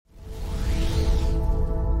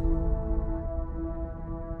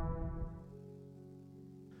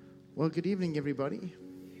Well, good evening, everybody.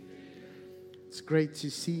 It's great to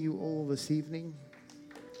see you all this evening.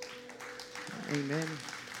 Amen.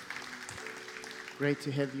 Great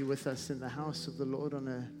to have you with us in the house of the Lord on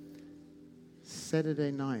a Saturday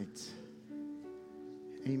night.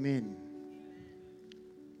 Amen.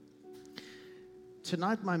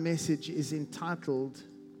 Tonight, my message is entitled,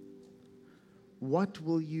 What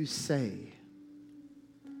Will You Say?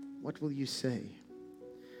 What will you say?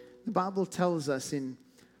 The Bible tells us in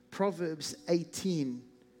Proverbs 18,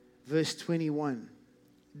 verse 21,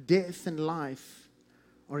 death and life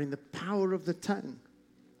are in the power of the tongue,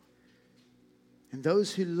 and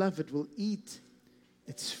those who love it will eat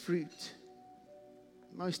its fruit.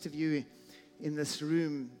 Most of you in this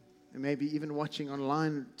room, and maybe even watching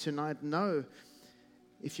online tonight, know,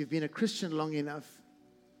 if you've been a Christian long enough,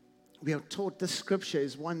 we are taught this scripture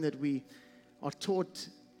is one that we are taught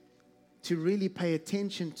to really pay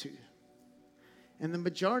attention to. And the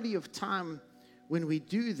majority of time when we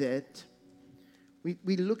do that,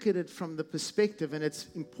 we look at it from the perspective, and it's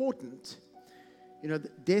important. You know,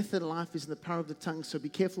 death and life is in the power of the tongue, so be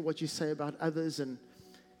careful what you say about others, and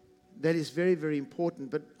that is very, very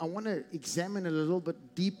important. But I want to examine it a little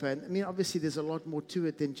bit deeper. And I mean, obviously, there's a lot more to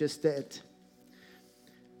it than just that.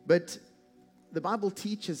 But the Bible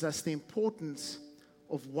teaches us the importance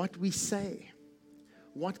of what we say,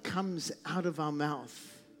 what comes out of our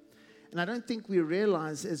mouth. And I don't think we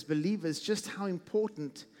realize as believers just how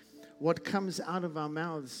important what comes out of our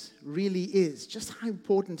mouths really is, just how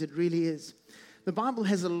important it really is. The Bible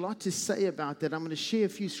has a lot to say about that. I'm going to share a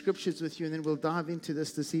few scriptures with you, and then we'll dive into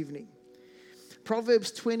this evening.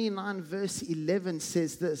 Proverbs 29, verse 11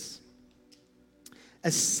 says this: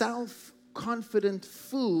 a self-confident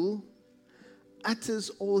fool utters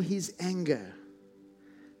all his anger,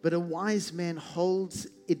 but a wise man holds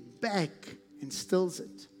it back and stills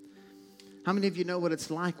it. How many of you know what it's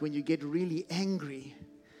like when you get really angry?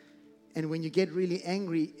 And when you get really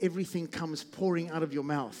angry, everything comes pouring out of your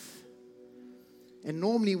mouth. And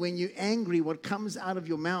normally when you're angry, what comes out of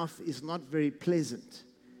your mouth is not very pleasant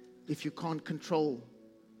if you can't control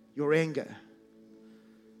your anger.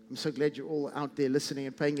 I'm so glad you're all out there listening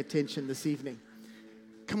and paying attention this evening.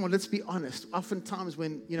 Come on, let's be honest. Oftentimes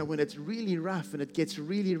when it's really rough and it gets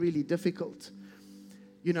really, really difficult,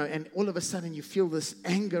 and all of a sudden you feel this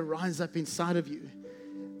anger rise up inside of you,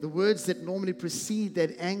 the words that normally precede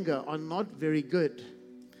that anger are not very good.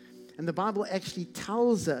 And the Bible actually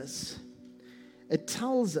tells us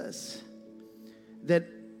that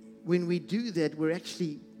when we do that, we're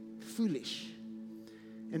actually foolish.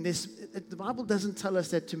 And the Bible doesn't tell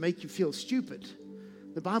us that to make you feel stupid.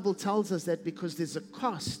 The Bible tells us that because there's a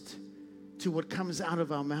cost to what comes out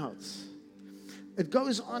of our mouths. It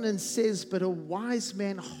goes on and says, but a wise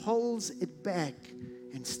man holds it back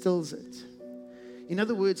and stills it. In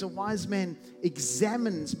other words, a wise man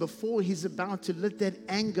examines before he's about to let that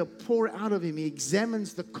anger pour out of him. He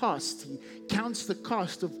examines the cost. He counts the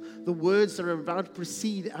cost of the words that are about to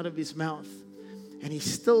proceed out of his mouth. And he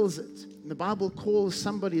stills it. And the Bible calls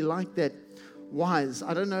somebody like that wise.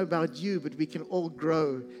 I don't know about you, but we can all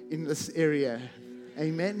grow in this area.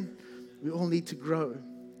 Amen? We all need to grow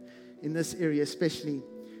in this area, especially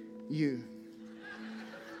you.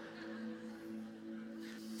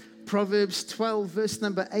 Proverbs 12, verse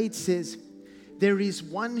number 8 says, there is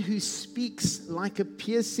one who speaks like the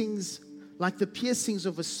piercings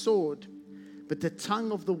of a sword, but the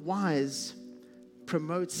tongue of the wise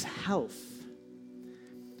promotes health.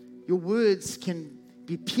 Your words can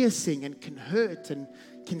be piercing and can hurt and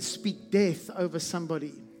can speak death over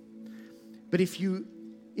somebody. But if you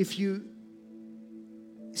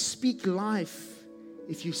speak life,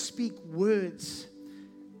 if you speak words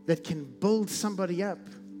that can build somebody up,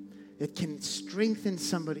 that can strengthen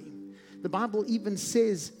somebody. The Bible even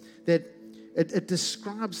says that it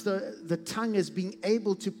describes the tongue as being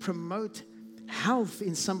able to promote health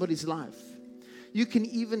in somebody's life. You can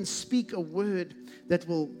even speak a word that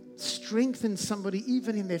will strengthen somebody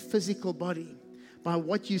even in their physical body by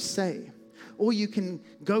what you say. Or you can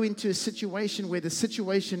go into a situation where the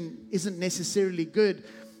situation isn't necessarily good,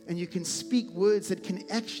 and you can speak words that can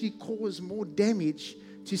actually cause more damage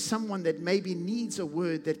to someone that maybe needs a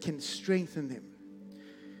word that can strengthen them.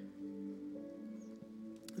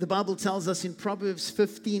 The Bible tells us in Proverbs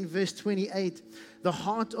 15, verse 28, the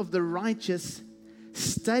heart of the righteous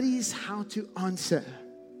studies how to answer,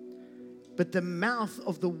 but the mouth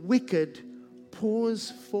of the wicked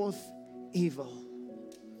pours forth evil.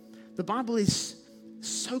 The Bible is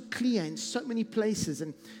so clear in so many places.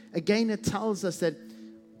 And again, it tells us that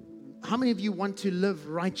how many of you want to live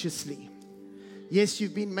righteously? Yes,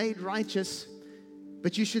 you've been made righteous,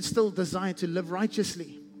 but you should still desire to live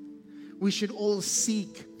righteously. we should all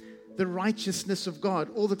seek the righteousness of God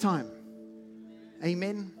all the time.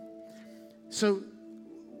 Amen. So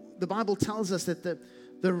the Bible tells us that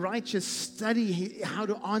the righteous study how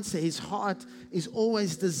to answer. His heart is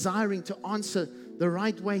always desiring to answer the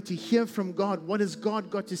right way, to hear from God. What has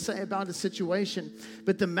God got to say about a situation?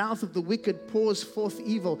 But the mouth of the wicked pours forth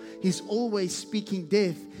evil. He's always speaking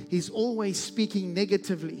death. He's always speaking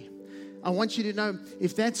negatively. I want you to know,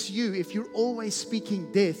 if that's you, if you're always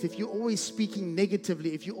speaking death, if you're always speaking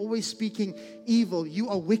negatively, if you're always speaking evil, you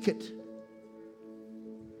are wicked.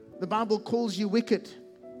 The Bible calls you wicked.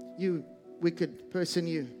 You wicked person,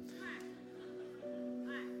 you.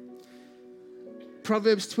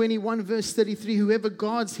 Proverbs 21 verse 33, whoever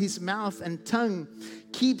guards his mouth and tongue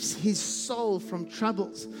keeps his soul from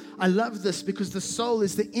troubles. I love this because the soul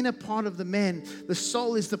is the inner part of the man. The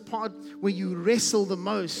soul is the part where you wrestle the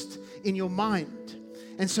most in your mind.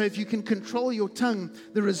 And so if you can control your tongue,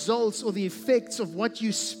 the results or the effects of what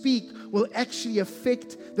you speak will actually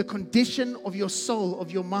affect the condition of your soul,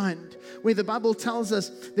 of your mind. Where the Bible tells us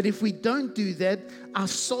that if we don't do that, our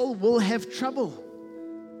soul will have trouble.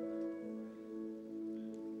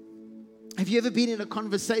 Have you ever been in a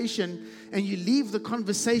conversation and you leave the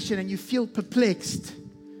conversation and you feel perplexed?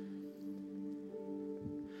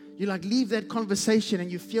 You leave that conversation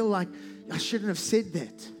and you feel like, I shouldn't have said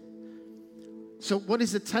that. So what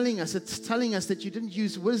is it telling us? It's telling us that you didn't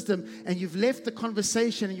use wisdom and you've left the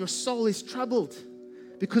conversation and your soul is troubled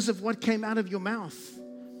because of what came out of your mouth.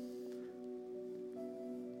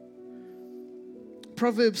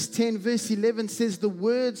 Proverbs 10 verse 11 says, the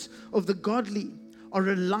words of the godly are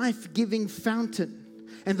a life-giving fountain,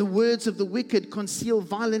 and the words of the wicked conceal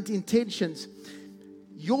violent intentions.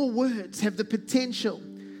 Your words have the potential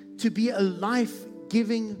to be a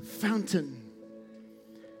life-giving fountain.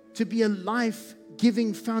 To be a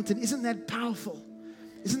life-giving fountain. Isn't that powerful?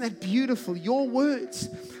 Isn't that beautiful? Your words,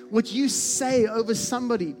 what you say over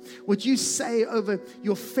somebody, what you say over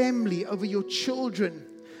your family, over your children,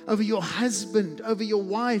 over your husband, over your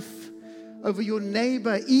wife, over your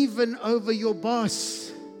neighbor, even over your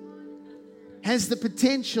boss, has the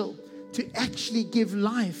potential to actually give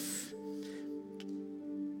life.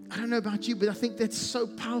 I don't know about you, but I think that's so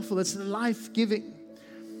powerful. It's life-giving.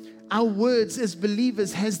 Our words as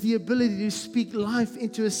believers has the ability to speak life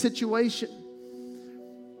into a situation.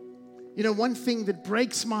 You know, one thing that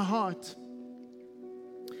breaks my heart,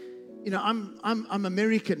 you know, I'm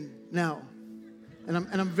American now, and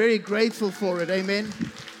I'm very grateful for it. Amen.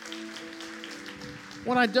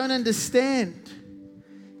 What I don't understand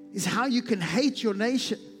is how you can hate your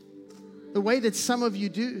nation the way that some of you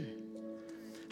do.